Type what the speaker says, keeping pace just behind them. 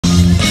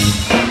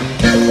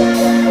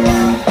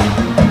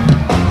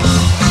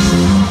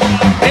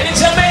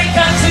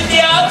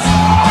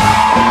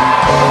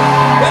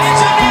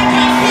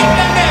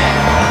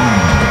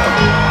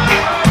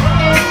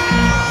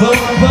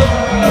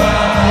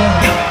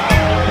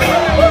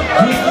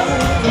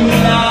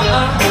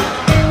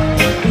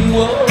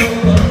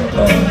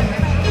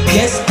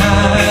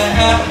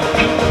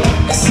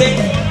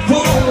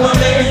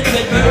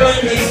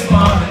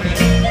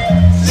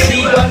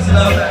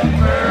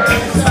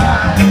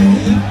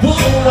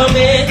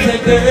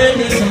girl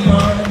this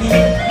morning.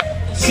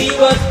 She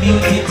was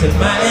beauty to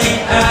my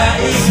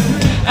eyes.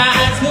 I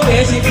asked her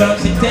where she from,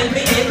 she tell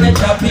me in the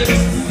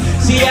tropics.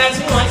 She asked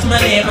me what's my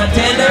name, I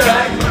tell her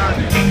right.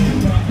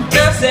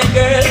 I said,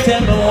 girl,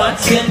 tell me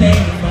what's your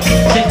name.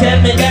 She tell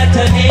me that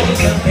her name is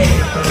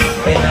Jamaica.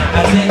 And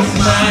I said,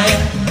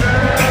 smile.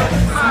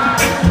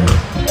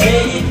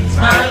 Hey,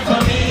 smile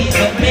for me,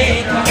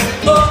 Jamaica.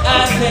 Oh, I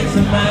said,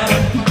 smile.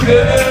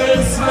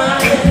 Girl,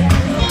 smile.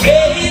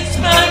 Hey,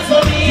 smile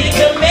for me,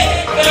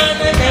 Jamaica. And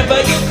whenever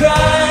you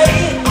cry,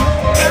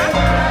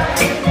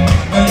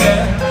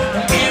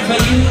 whenever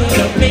you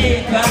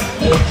Jamaica,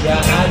 you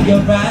dry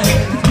your eyes.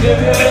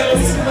 Girl,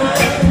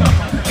 smile.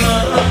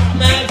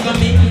 Smile for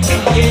me,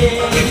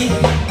 yeah.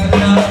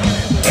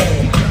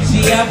 She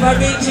have a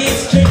rich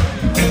history,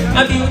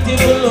 a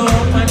beautiful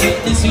home, and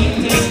the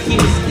sweetest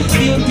kiss,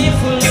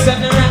 beautiful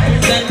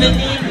sunrise and an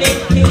evening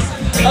kiss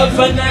of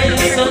a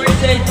nice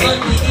sunset on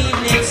the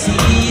evening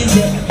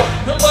season.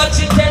 But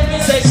she tell me,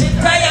 say she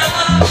tired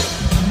of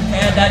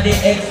that the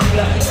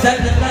exploits and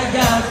the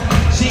liars.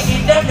 She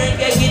give them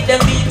reggae, give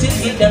them beating,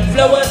 give them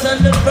flowers on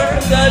the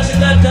bird, girl. She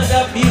got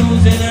other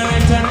views in her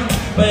return.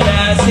 But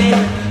I said,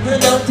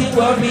 don't you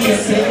worry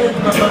yourself,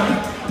 mama.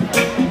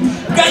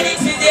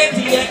 Chronixx is there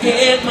to your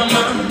head,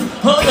 mama.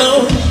 Oh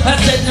no, I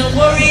said, don't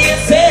worry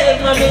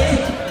yourself, mommy.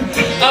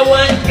 I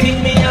want thing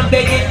me, I'm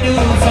begging you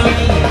for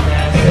me. And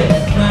I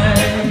said,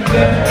 smile,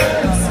 girl,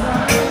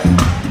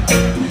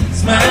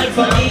 smile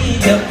for me,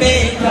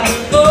 Jamaica.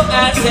 Oh,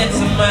 I said,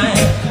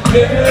 smile,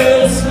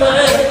 girl,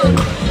 smile.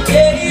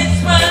 Yeah, you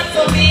smile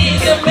for me,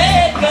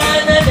 Jamaica.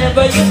 And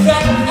whenever you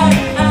cry,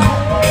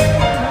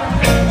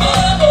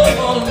 oh,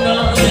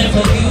 no,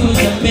 never you,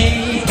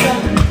 Jamaica.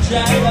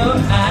 Try your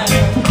eyes,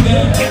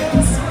 girl.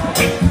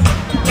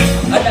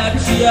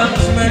 She young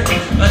smart,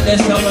 and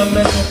there's some of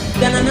me.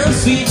 Then a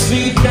sweet,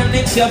 sweet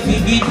Chronixx, you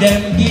give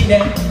them.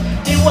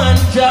 The one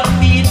drop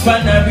beat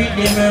from a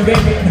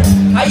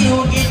rhythm. How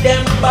you give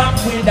them back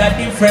with a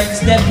different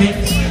stepping?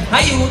 How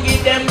you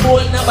give them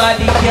bold,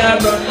 nobody can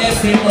run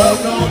left him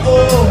out, no.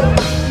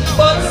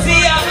 But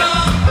see, I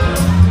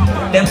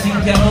know, them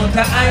think you want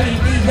to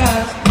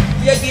ideas.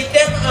 You give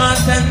them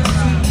art and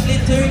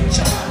sweet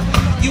literature.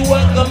 You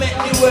want to make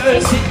the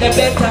world see the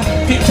better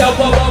picture,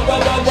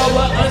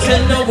 I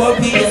said, no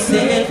worry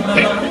yourself,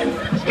 mama.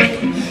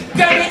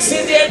 Chronixx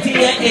is there to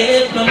your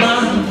head, mama.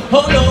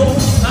 Oh no,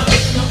 I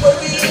make no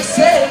worry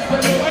yourself,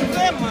 mama.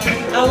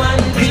 I want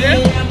to be a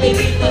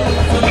baby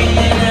for me,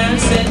 and I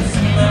said,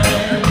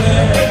 smile,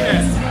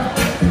 girl.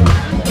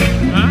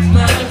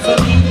 Smile for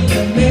me,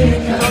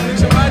 Jamaica.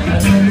 Smile,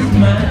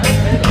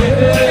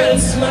 girl,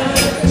 smile.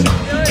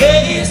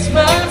 Hey,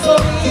 smile for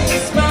me,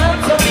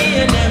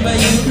 and never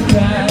you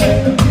cry.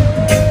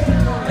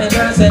 And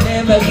I said,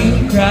 never you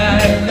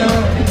cry, no.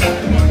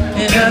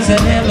 And I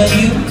said, never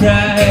you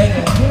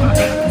cry.